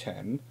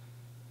 1910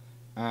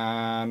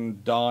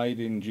 and died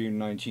in June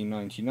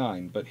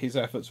 1999, but his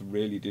efforts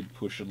really did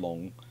push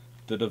along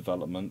the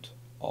development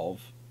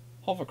of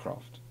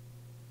hovercraft.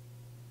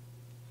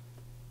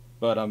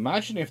 But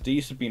imagine if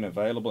these had been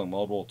available in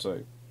World War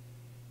II.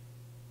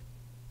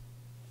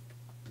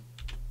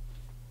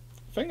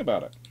 Think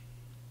about it.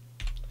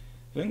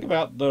 Think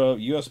about the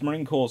US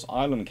Marine Corps'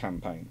 island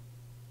campaign.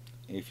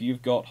 If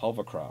you've got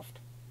hovercraft,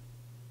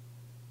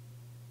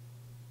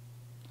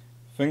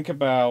 think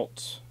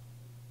about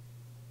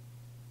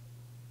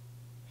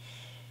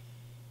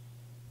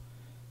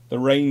the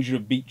range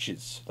of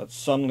beaches that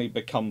suddenly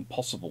become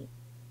possible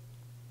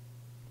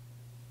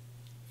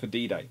for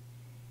D-Day.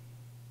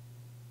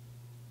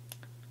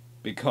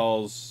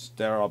 Because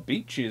there are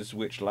beaches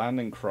which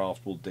landing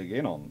craft will dig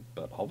in on,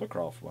 but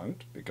hovercraft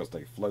won't, because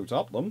they float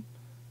up them,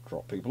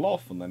 drop people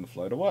off, and then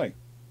float away.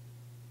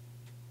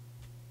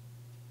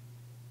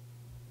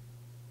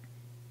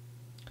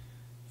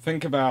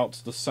 Think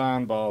about the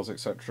sandbars,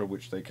 etc.,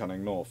 which they can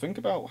ignore. Think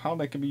about how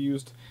they can be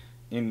used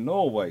in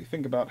Norway.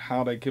 Think about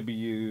how they could be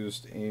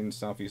used in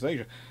Southeast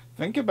Asia.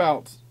 Think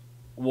about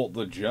what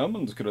the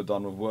Germans could have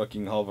done with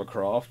working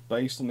hovercraft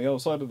based on the other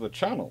side of the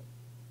Channel.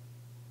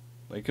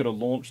 They could have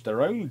launched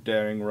their own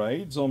daring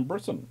raids on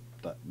Britain.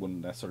 That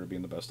wouldn't necessarily be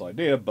the best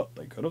idea, but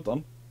they could have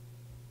done.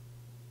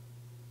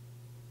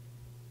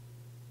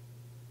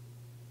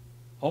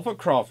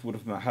 Hovercraft would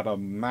have had a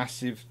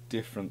massive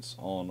difference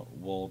on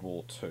World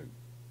War II.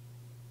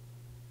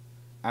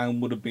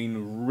 And would have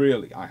been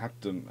really, I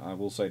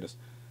will say this,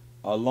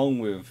 along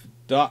with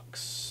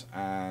ducks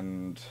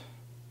and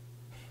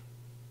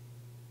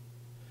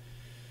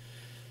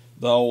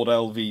the old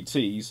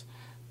LVTs,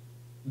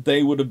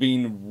 they would have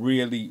been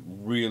really,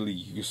 really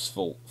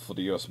useful for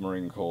the US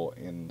Marine Corps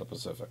in the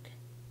Pacific.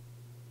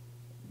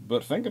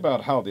 But think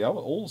about how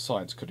all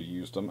sides could have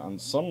used them, and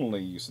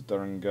suddenly you sit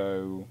there and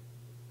go,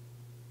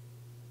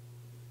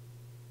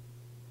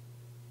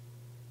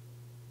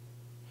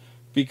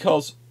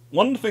 because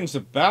one of the things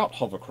about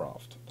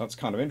hovercraft that's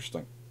kind of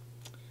interesting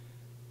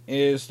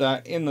is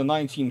that in the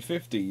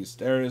 1950s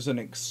there is an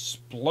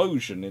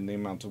explosion in the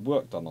amount of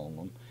work done on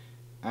them,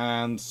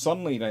 and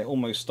suddenly they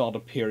almost start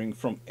appearing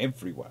from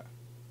everywhere.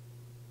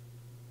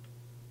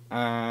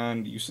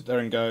 And you sit there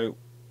and go,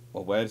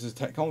 well, where does this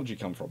technology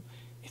come from?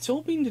 It's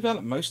all been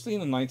developed mostly in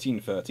the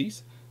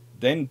 1930s,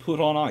 then put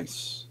on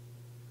ice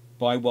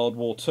by World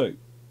War II,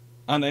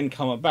 and then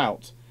come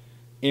about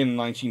in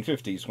the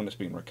 1950s when it's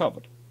been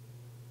recovered.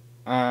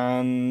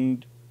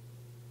 And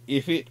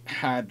if it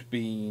had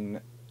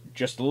been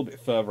just a little bit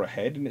further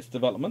ahead in its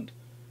development,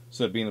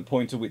 so it'd been the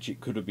point at which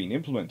it could have been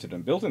implemented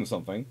and built in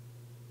something,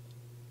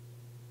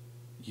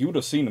 you would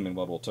have seen them in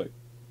World War II.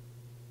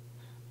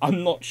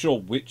 I'm not sure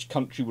which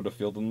country would have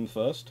fielded them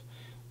first.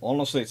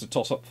 Honestly, it's a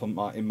toss-up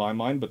in my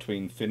mind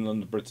between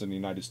Finland, Britain, and the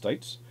United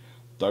States.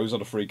 Those are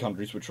the three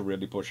countries which are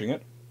really pushing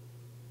it.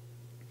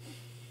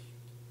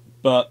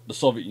 But the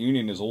Soviet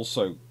Union is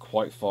also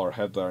quite far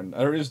ahead there, and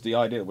there is the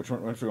idea which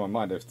went through my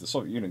mind: if the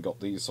Soviet Union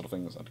got these sort of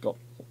things and got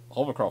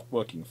hovercraft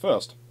working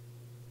first,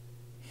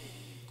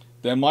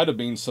 there might have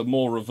been some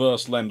more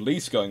reverse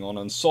lend-lease going on,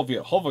 and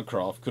Soviet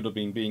hovercraft could have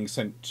been being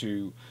sent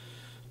to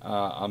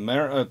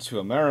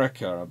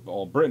America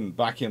or Britain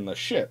back in the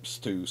ships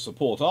to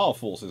support our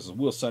forces as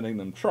we're sending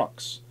them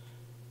trucks.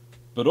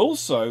 But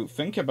also,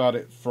 think about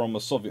it from a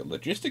Soviet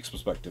logistics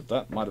perspective.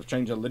 That might have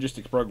changed the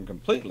logistics program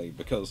completely,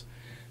 because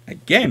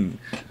again,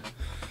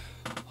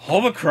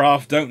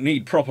 hovercraft don't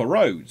need proper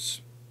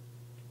roads.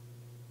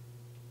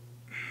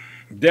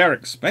 They're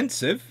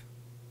expensive,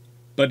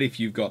 but if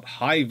you've got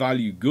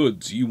high-value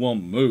goods you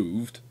want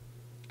moved,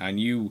 and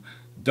you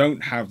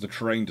don't have the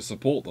terrain to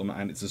support them,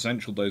 and it's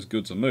essential those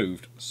goods are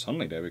moved,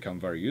 suddenly they become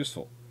very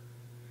useful.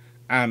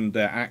 And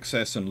their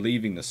access and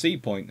leaving the sea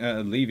point,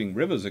 leaving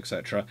rivers,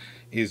 etc.,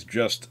 is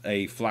just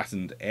a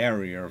flattened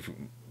area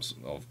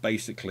of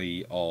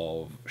basically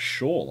of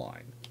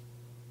shoreline.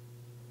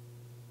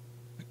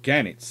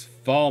 Again, it's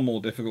far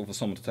more difficult for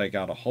someone to take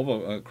out a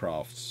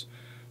hovercraft's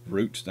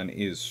route than it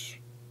is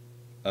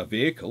a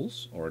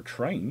vehicle's or a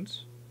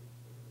train's.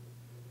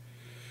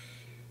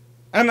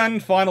 And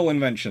then final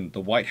invention, the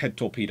Whitehead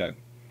torpedo.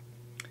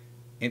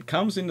 It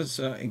comes into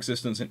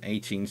existence in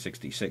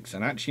 1866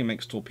 and actually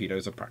makes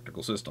torpedoes a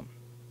practical system.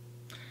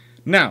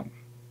 Now,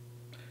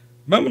 the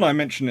moment I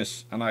mention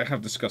this, and I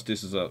have discussed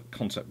this as a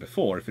concept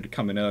before, if it had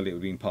come in earlier it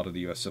would have been part of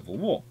the US Civil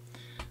War,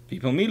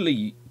 people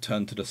immediately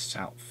turn to the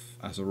South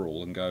as a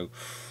rule and go,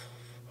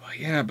 oh,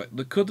 yeah,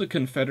 but could the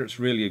Confederates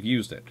really have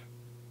used it?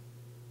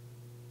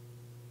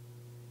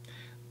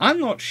 I'm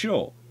not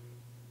sure.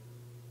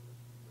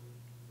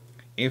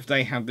 if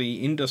they have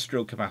the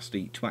industrial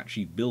capacity to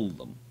actually build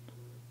them,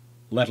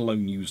 let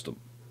alone use them.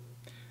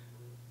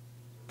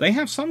 They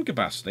have some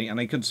capacity, and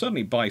they can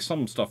certainly buy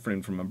some stuff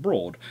in from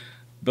abroad,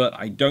 but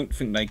I don't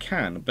think they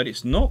can. But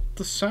it's not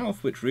the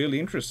South which really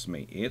interests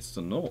me, it's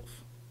the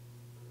North.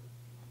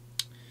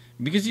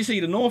 Because you see,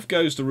 the North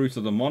goes the route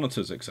of the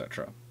monitors,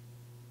 etc.,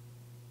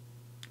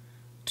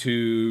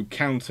 to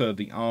counter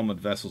the armoured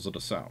vessels of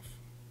the South.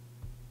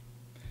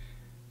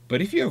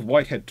 But if you have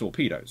Whitehead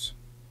torpedoes,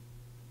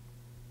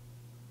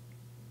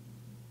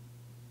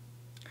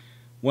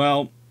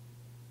 well,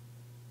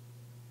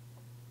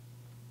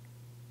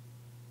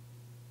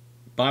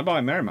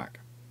 bye-bye Merrimack.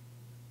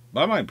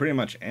 Bye-bye pretty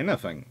much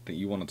anything that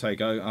you want to take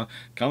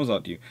comes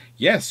at you.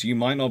 Yes, you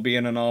might not be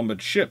in an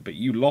armoured ship, but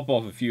you lop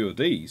off a few of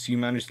these, you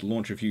manage to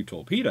launch a few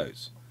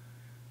torpedoes.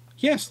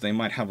 Yes, they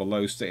might have a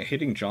low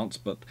hitting chance,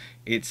 but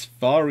it's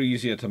far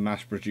easier to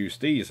mass-produce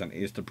these than it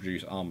is to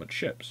produce armoured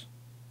ships.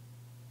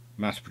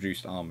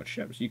 Mass-produced armoured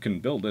ships. You can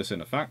build this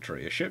in a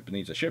factory. A ship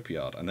needs a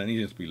shipyard, and then it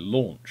needs to be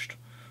launched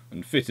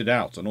and fitted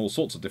out, and all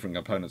sorts of different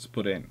components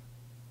put in.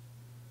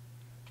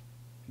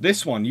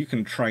 This one, you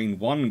can train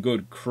one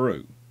good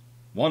crew,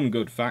 one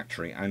good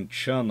factory, and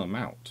churn them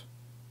out.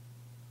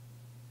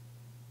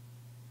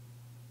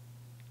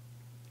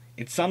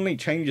 It suddenly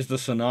changes the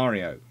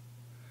scenario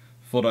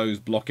for those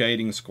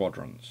blockading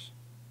squadrons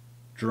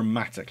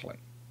dramatically.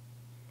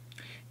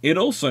 It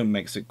also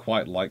makes it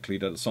quite likely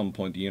that at some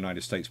point the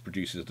United States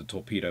produces the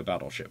torpedo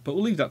battleship, but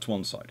we'll leave that to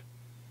one side.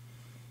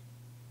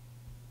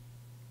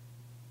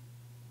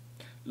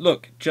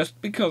 Look, just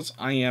because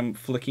I am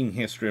flicking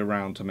history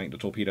around to make the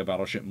torpedo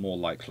battleship more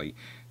likely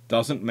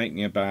doesn't make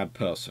me a bad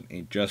person.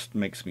 It just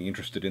makes me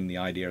interested in the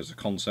idea as a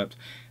concept,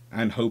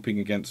 and hoping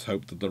against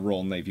hope that the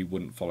Royal Navy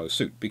wouldn't follow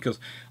suit, because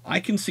I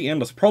can see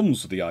endless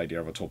problems with the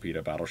idea of a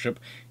torpedo battleship,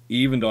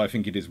 even though I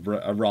think it is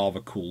a rather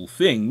cool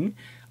thing.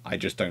 I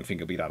just don't think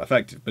it'll be that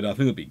effective, but I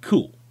think it'll be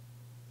cool.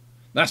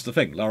 That's the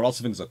thing. There are lots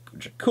of things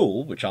which are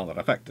cool, which aren't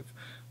that effective.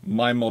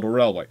 My model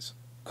railways.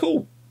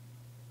 Cool.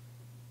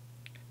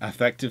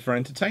 Effective for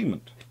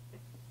entertainment.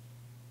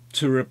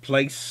 To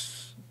replace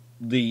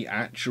the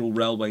actual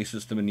railway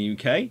system in the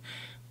UK,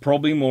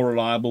 probably more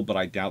reliable, but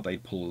I doubt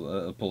they'd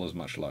pull as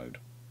much load.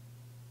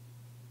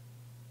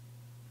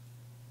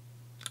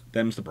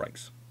 Them's the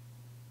breaks.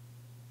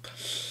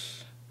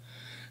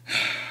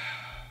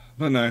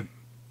 But no,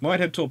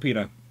 Whitehead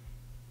torpedo.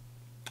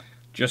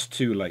 Just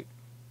too late.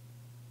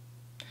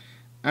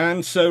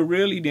 And so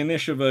really the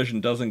initial version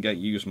doesn't get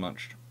used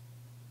much.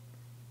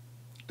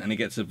 And it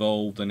gets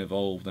evolved and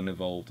evolved and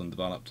evolved and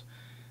developed,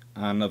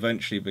 and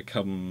eventually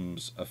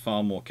becomes a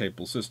far more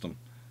capable system.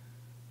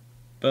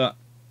 But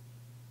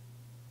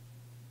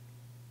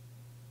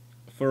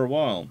for a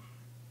while,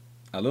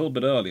 a little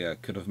bit earlier,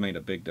 could have made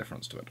a big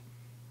difference to it.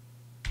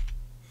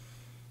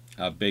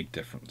 A big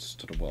difference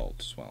to the world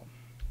as well.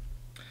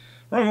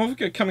 Right, what have we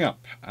got coming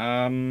up?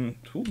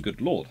 Oh,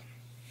 good lord.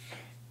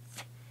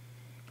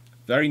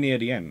 Very near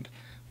the end.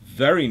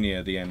 Very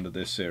near the end of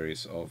this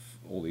series of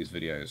all these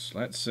videos.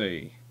 Let's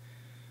see.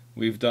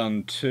 We've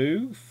done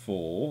 2,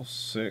 4,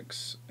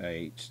 6,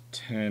 8,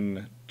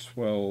 10,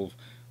 12,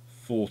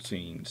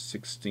 14,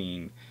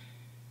 16,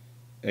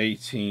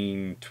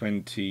 18,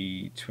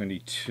 20,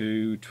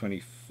 22,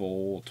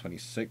 24,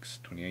 26,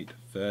 28,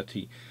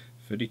 30,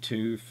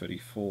 32,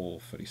 34,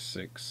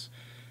 36,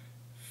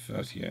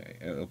 38,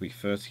 it'll be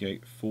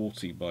 38,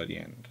 40 by the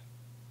end.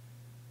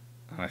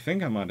 And I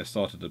think I might have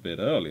started a bit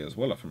early as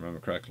well, if I remember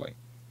correctly.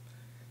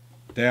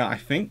 There, I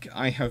think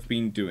I have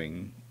been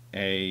doing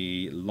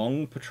a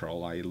long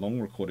patrol, a long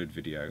recorded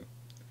video,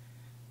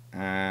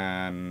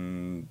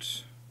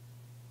 and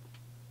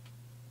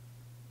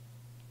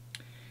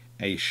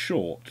a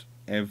short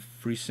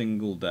every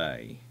single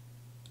day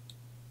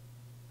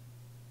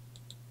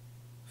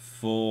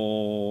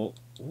for,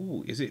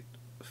 ooh, is it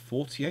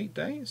 48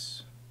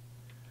 days?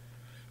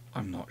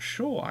 I'm not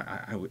sure.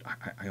 I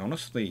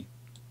honestly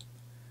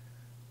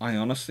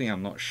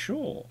am not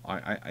sure.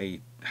 I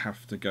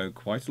have to go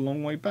quite a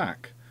long way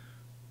back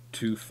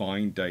to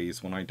find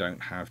days when I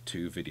don't have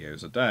 2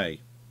 videos a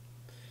day.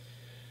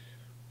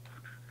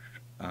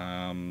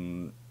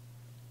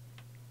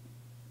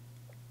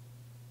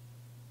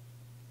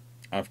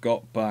 I've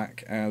got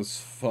back as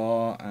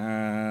far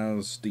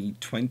as the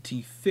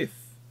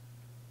 25th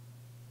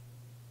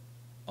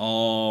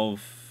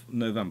of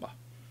November.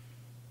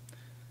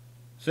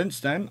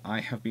 Since then, I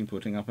have been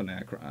putting up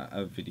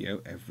a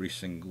video every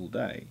single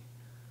day.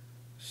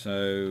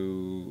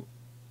 So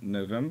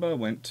November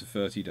went to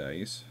 30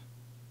 days.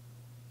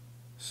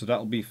 So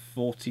that'll be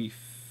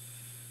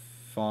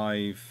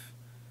 45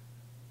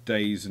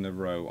 days in a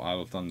row I'll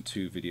have done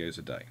 2 videos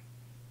a day.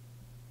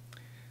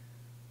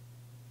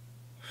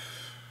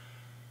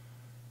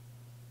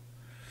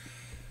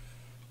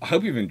 I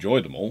hope you've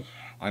enjoyed them all.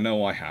 I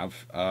know I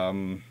have.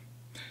 I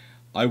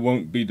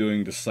won't be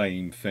doing the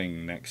same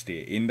thing next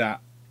year. In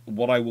that,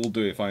 what I will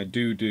do, if I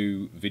do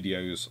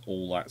videos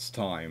all that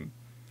time,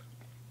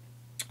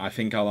 I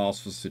think I'll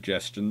ask for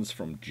suggestions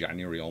from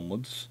January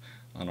onwards.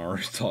 and I'll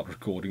start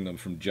recording them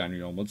from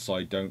January onwards, so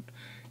I don't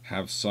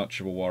have such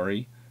of a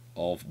worry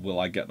of will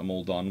I get them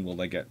all done, will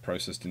they get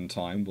processed in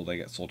time, will they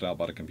get sorted out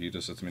by the computer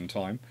system in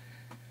time.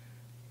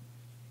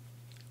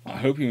 I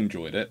hope you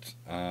enjoyed it.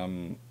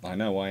 I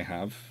know I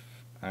have,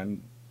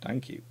 and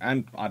thank you.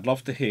 And I'd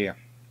love to hear,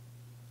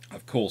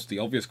 of course, the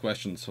obvious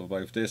questions for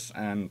both this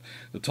and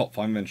the top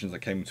 5 inventions that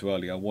came too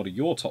early are: what are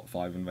your top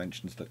 5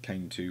 inventions that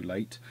came too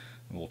late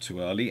or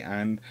too early,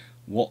 and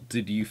what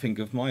did you think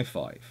of my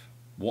 5?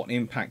 What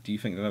impact do you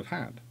think that I've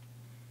had?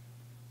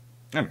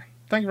 Anyway,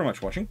 thank you very much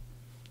for watching.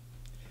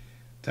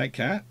 Take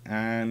care,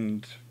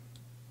 and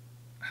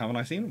have a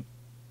nice evening.